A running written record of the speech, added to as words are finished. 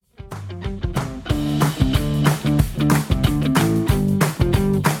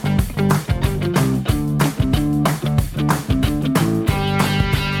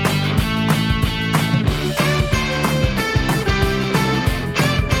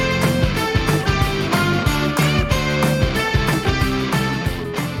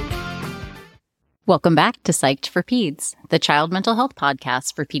Welcome back to Psyched for Peds, the child mental health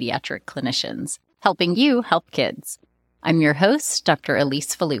podcast for pediatric clinicians, helping you help kids. I'm your host, Dr.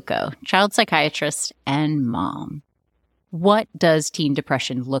 Elise Faluco, child psychiatrist and mom. What does teen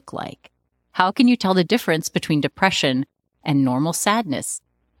depression look like? How can you tell the difference between depression and normal sadness,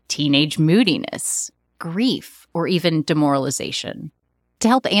 teenage moodiness, grief, or even demoralization? To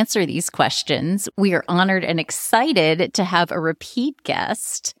help answer these questions, we are honored and excited to have a repeat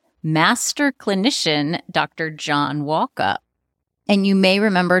guest, master clinician, Dr. John Walkup. And you may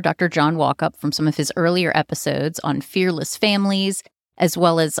remember Dr. John Walkup from some of his earlier episodes on fearless families, as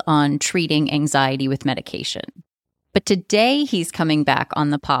well as on treating anxiety with medication. But today he's coming back on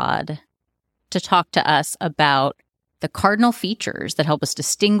the pod to talk to us about the cardinal features that help us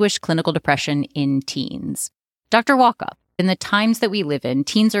distinguish clinical depression in teens. Dr. Walkup, in the times that we live in,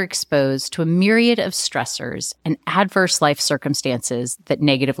 teens are exposed to a myriad of stressors and adverse life circumstances that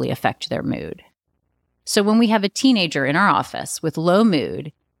negatively affect their mood. So when we have a teenager in our office with low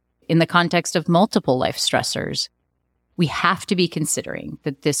mood, in the context of multiple life stressors, we have to be considering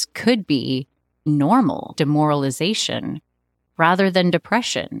that this could be normal demoralization rather than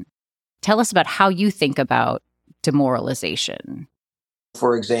depression. Tell us about how you think about demoralization.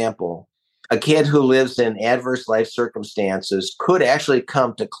 For example, a kid who lives in adverse life circumstances could actually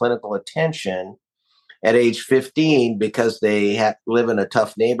come to clinical attention at age 15 because they live in a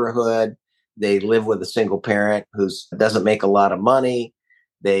tough neighborhood. They live with a single parent who doesn't make a lot of money.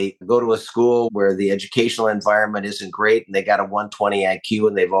 They go to a school where the educational environment isn't great and they got a 120 IQ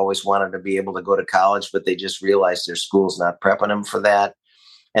and they've always wanted to be able to go to college, but they just realize their school's not prepping them for that.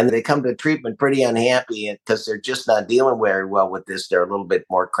 And they come to treatment pretty unhappy because they're just not dealing very well with this. They're a little bit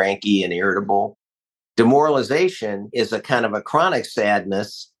more cranky and irritable. Demoralization is a kind of a chronic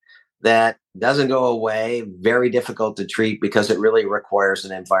sadness that doesn't go away, very difficult to treat because it really requires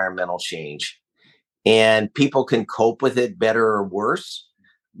an environmental change. And people can cope with it better or worse,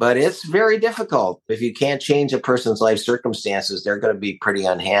 but it's very difficult. If you can't change a person's life circumstances, they're going to be pretty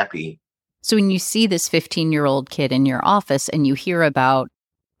unhappy. So when you see this 15-year-old kid in your office and you hear about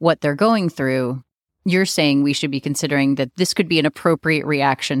what they're going through, you're saying we should be considering that this could be an appropriate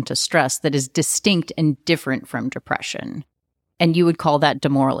reaction to stress that is distinct and different from depression. And you would call that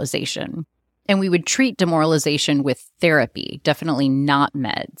demoralization. And we would treat demoralization with therapy, definitely not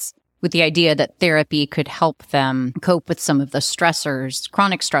meds, with the idea that therapy could help them cope with some of the stressors,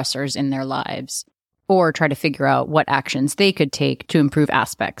 chronic stressors in their lives, or try to figure out what actions they could take to improve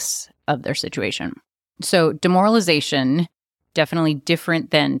aspects of their situation. So demoralization, definitely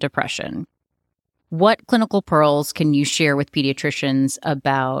different than depression. What clinical pearls can you share with pediatricians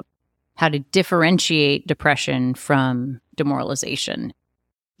about how to differentiate depression from demoralization?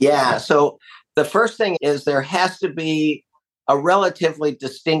 Yeah, so the first thing is there has to be a relatively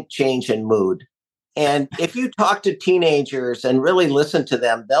distinct change in mood. And if you talk to teenagers and really listen to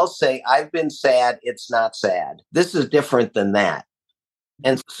them, they'll say, I've been sad, it's not sad. This is different than that.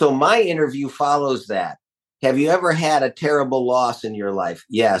 And so my interview follows that. Have you ever had a terrible loss in your life?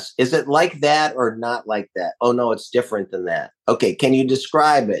 Yes. Is it like that or not like that? Oh, no, it's different than that. Okay. Can you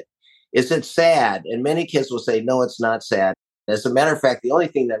describe it? Is it sad? And many kids will say, no, it's not sad. As a matter of fact, the only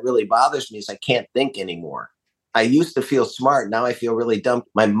thing that really bothers me is I can't think anymore. I used to feel smart. Now I feel really dumb.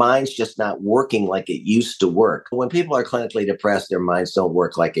 My mind's just not working like it used to work. When people are clinically depressed, their minds don't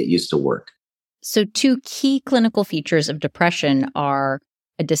work like it used to work. So 2 key clinical features of depression are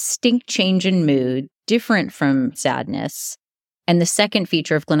a distinct change in mood, different from sadness. And the second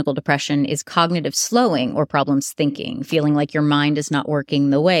feature of clinical depression is cognitive slowing or problems thinking, feeling like your mind is not working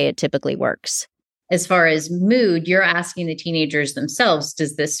the way it typically works. As far as mood, you're asking the teenagers themselves,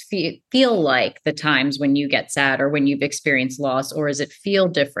 does this feel like the times when you get sad or when you've experienced loss, or does it feel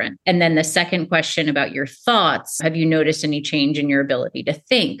different? And then the second question about your thoughts, have you noticed any change in your ability to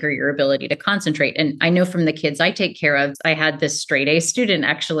think or your ability to concentrate? And I know from the kids I take care of, I had this straight A student,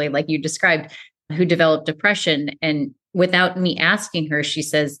 actually, like you described, who developed depression. And without me asking her, she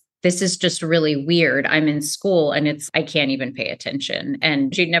says, this is just really weird. I'm in school and I can't even pay attention.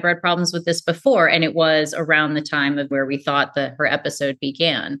 And she'd never had problems with this before. And it was around the time of where we thought her episode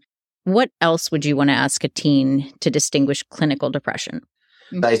began. What else would you want to ask a teen to distinguish clinical depression?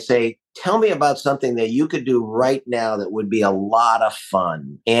 I say, tell me about something that you could do right now that would be a lot of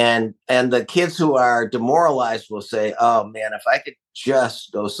fun. And the kids who are demoralized will say, oh man, if I could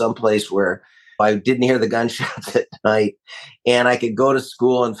just go someplace where I didn't hear the gunshots at night and I could go to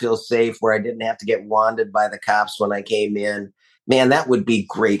school and feel safe, where I didn't have to get wanded by the cops when I came in, man, that would be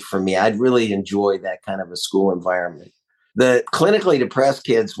great for me. I'd really enjoy that kind of a school environment. The clinically depressed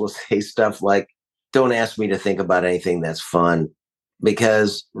kids will say stuff like, don't ask me to think about anything that's fun,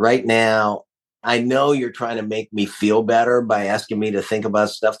 because right now I know you're trying to make me feel better by asking me to think about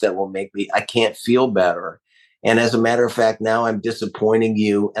stuff that will make me, I can't feel better. And as a matter of fact, now I'm disappointing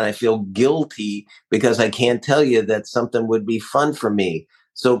you and I feel guilty because I can't tell you that something would be fun for me.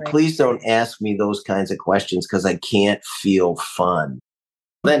 So please don't ask me those kinds of questions because I can't feel fun.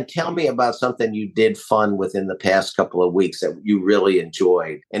 Then tell me about something you did fun within the past couple of weeks that you really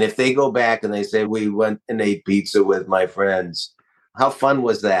enjoyed. And if they go back and they say, we went and ate pizza with my friends, how fun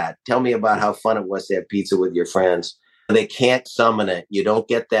was that? Tell me about how fun it was to have pizza with your friends. They can't summon it. You don't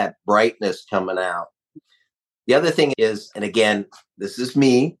get that brightness coming out. The other thing is, and again, this is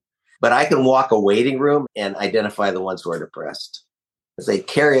me, but I can walk a waiting room and identify the ones who are depressed because they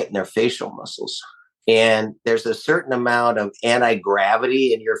carry it in their facial muscles. And there's a certain amount of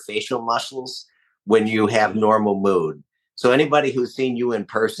anti-gravity in your facial muscles when you have normal mood. So anybody who's seen you in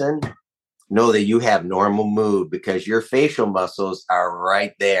person, know that you have normal mood because your facial muscles are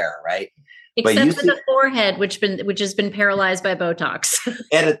right there, right? Except for the forehead, which has been paralyzed by Botox.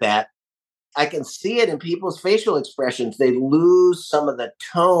 Edit that. I can see it in people's facial expressions. They lose some of the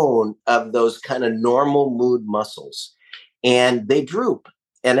tone of those kind of normal mood muscles and they droop.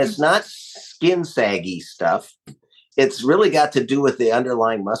 And it's not skin saggy stuff. It's really got to do with the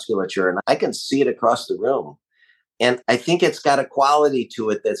underlying musculature. And I can see it across the room. And I think it's got a quality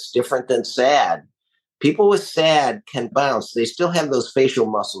to it that's different than sad. People with sad can bounce. They still have those facial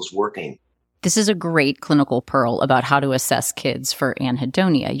muscles working. This is a great clinical pearl about how to assess kids for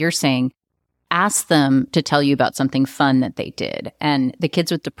anhedonia. You're saying, ask them to tell you about something fun that they did. And the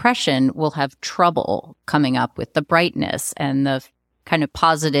kids with depression will have trouble coming up with the brightness and the kind of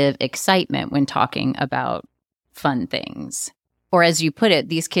positive excitement when talking about fun things. Or as you put it,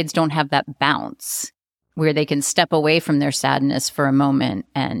 these kids don't have that bounce where they can step away from their sadness for a moment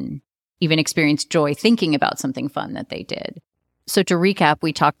and even experience joy thinking about something fun that they did. So to recap,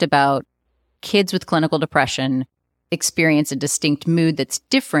 we talked about kids with clinical depression experience a distinct mood that's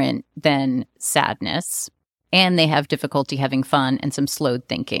different than sadness, and they have difficulty having fun and some slowed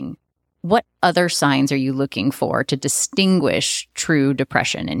thinking. What other signs are you looking for to distinguish true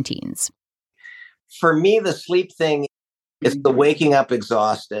depression in teens? For me, the sleep thing is the waking up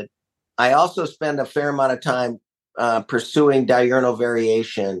exhausted. I also spend a fair amount of time pursuing diurnal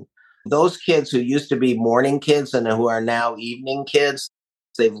variation. Those kids who used to be morning kids and who are now evening kids,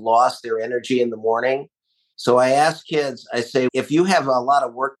 they've lost their energy in the morning. So I ask kids, I say, if you have a lot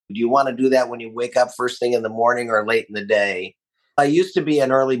of work, do you want to do that when you wake up first thing in the morning or late in the day? I used to be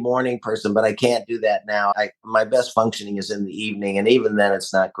an early morning person, but I can't do that now. My best functioning is in the evening, and even then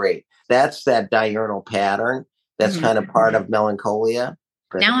it's not great. That's that diurnal pattern. That's kind of part of melancholia.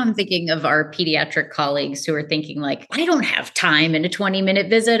 Now I'm thinking of our pediatric colleagues who are thinking like, I don't have time in a 20-minute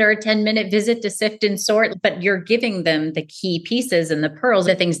visit or a 10-minute visit to sift and sort, but you're giving them the key pieces and the pearls.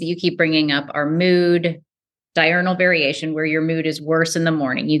 The things that you keep bringing up are mood, diurnal variation, where your mood is worse in the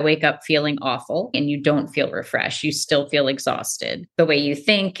morning. You wake up feeling awful and you don't feel refreshed. You still feel exhausted, the way you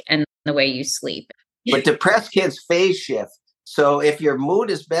think and the way you sleep. But depressed kids phase shift. So if your mood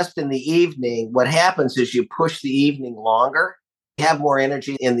is best in the evening, what happens is you push the evening longer. Have more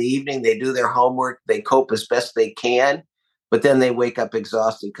energy in the evening. They do their homework. They cope as best they can, but then they wake up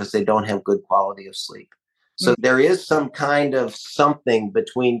exhausted because they don't have good quality of sleep. So there is some kind of something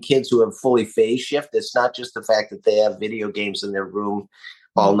between kids who have fully phase shift. It's not just the fact that they have video games in their room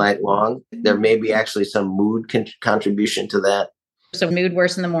all night long. There may be actually some mood contribution to that. So mood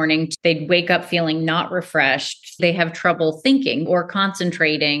worse in the morning, they wake up feeling not refreshed. They have trouble thinking or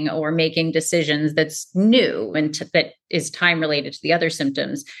concentrating or making decisions that's new and that is time related to the other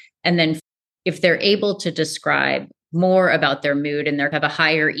symptoms. And then if they're able to describe more about their mood and they have a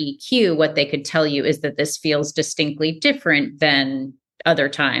higher EQ, what they could tell you is that this feels distinctly different than other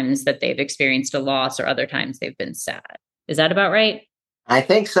times that they've experienced a loss or other times they've been sad. Is that about right? I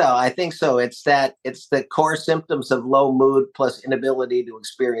think so. It's the core symptoms of low mood plus inability to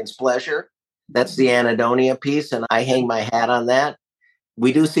experience pleasure. That's the anhedonia piece. And I hang my hat on that.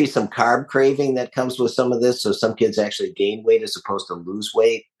 We do see some carb craving that comes with some of this. So some kids actually gain weight as opposed to lose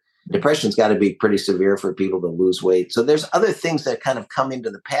weight. Depression's got to be pretty severe for people to lose weight. So there's other things that kind of come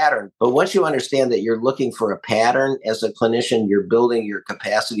into the pattern. But once you understand that you're looking for a pattern as a clinician, you're building your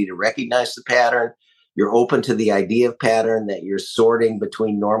capacity to recognize the pattern. You're open to the idea of pattern, that you're sorting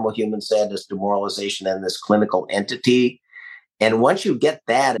between normal human sadness, demoralization, and this clinical entity. And once you get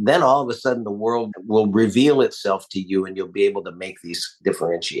that, then all of a sudden the world will reveal itself to you and you'll be able to make these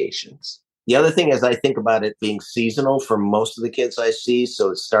differentiations. The other thing is I think about it being seasonal for most of the kids I see. So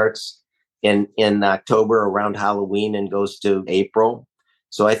it starts in October around Halloween and goes to April.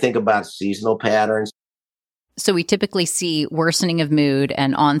 So I think about seasonal patterns. So we typically see worsening of mood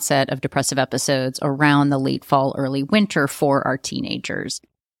and onset of depressive episodes around the late fall, early winter for our teenagers,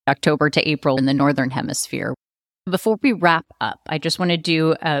 October to April in the Northern Hemisphere. Before we wrap up, I just want to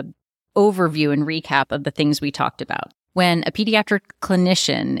do an overview and recap of the things we talked about. When a pediatric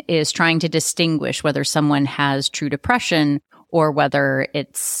clinician is trying to distinguish whether someone has true depression or whether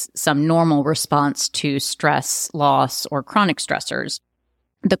it's some normal response to stress, loss, or chronic stressors,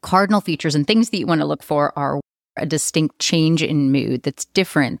 the cardinal features and things that you want to look for are a distinct change in mood that's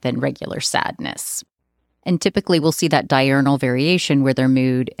different than regular sadness. And typically we'll see that diurnal variation where their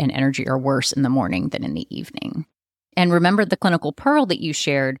mood and energy are worse in the morning than in the evening. And remember the clinical pearl that you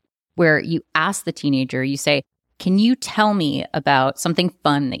shared where you ask the teenager, you say, can you tell me about something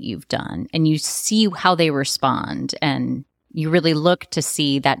fun that you've done? And you see how they respond. And you really look to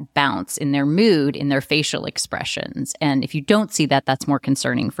see that bounce in their mood, in their facial expressions. And if you don't see that, that's more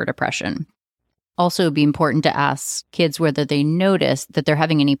concerning for depression. Also, it'd be important to ask kids whether they notice that they're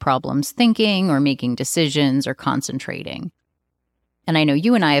having any problems thinking or making decisions or concentrating. And I know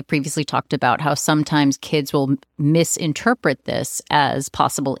you and I have previously talked about how sometimes kids will misinterpret this as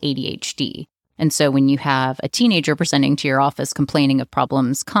possible ADHD. And so when you have a teenager presenting to your office complaining of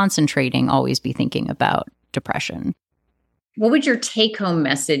problems concentrating, always be thinking about depression. What would your take-home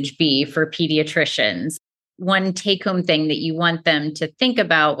message be for pediatricians? One take-home thing that you want them to think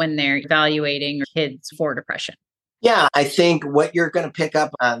about when they're evaluating kids for depression? Yeah, I think what you're going to pick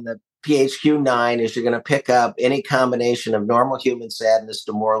up on the PHQ-9 is you're going to pick up any combination of normal human sadness,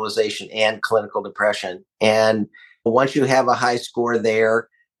 demoralization, and clinical depression. And once you have a high score there,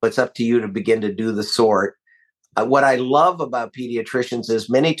 it's up to you to begin to do the sort. What I love about pediatricians is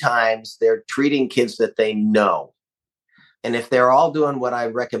many times they're treating kids that they know. And if they're all doing what I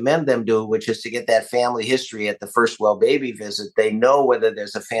recommend them do, which is to get that family history at the first well baby visit, they know whether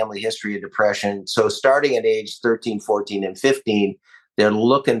there's a family history of depression. So starting at age 13, 14, and 15, they're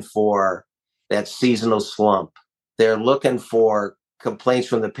looking for that seasonal slump. They're looking for complaints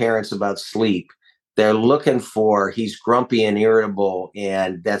from the parents about sleep. They're looking for he's grumpy and irritable,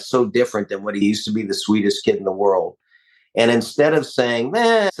 and that's so different than what he used to be, the sweetest kid in the world. And instead of saying,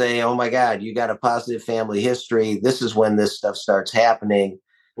 say, oh my God, you got a positive family history. This is when this stuff starts happening.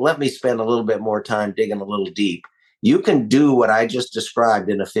 Let me spend a little bit more time digging a little deep. You can do what I just described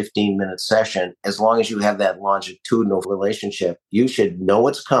in a 15-minute session as long as you have that longitudinal relationship. You should know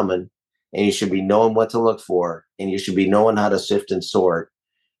what's coming, and you should be knowing what to look for, and you should be knowing how to sift and sort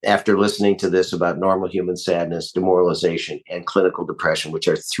after listening to this about normal human sadness, demoralization, and clinical depression, which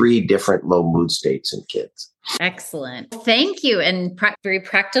are 3 different low mood states in kids. Excellent. Thank you. And very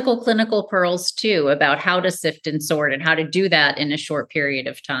practical clinical pearls too about how to sift and sort and how to do that in a short period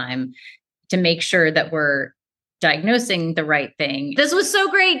of time to make sure that we're diagnosing the right thing. This was so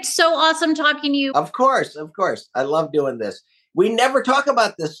great. So awesome talking to you. Of course. I love doing this. We never talk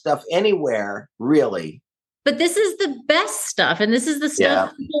about this stuff anywhere, really. But this is the best stuff. And this is the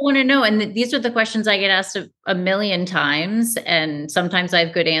stuff people want to know. And these are the questions I get asked a million times. And sometimes I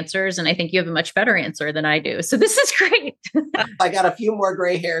have good answers. And I think you have a much better answer than I do. So this is great. I got a few more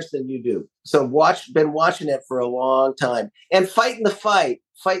gray hairs than you do. So been watching it for a long time and fighting the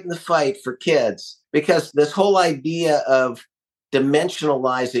fight for kids, because this whole idea of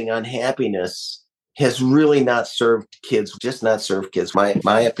dimensionalizing unhappiness has really not served kids,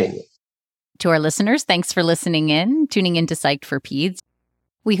 my opinion. To our listeners, thanks for tuning in to Psyched for Peds.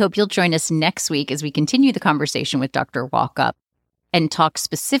 We hope you'll join us next week as we continue the conversation with Dr. Walkup and talk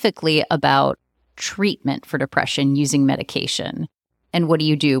specifically about treatment for depression using medication. And what do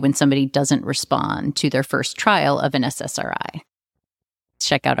you do when somebody doesn't respond to their first trial of an SSRI?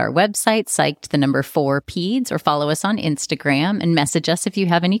 Check out our website, psyched4peds, or follow us on Instagram and message us if you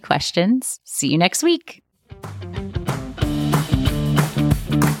have any questions. See you next week.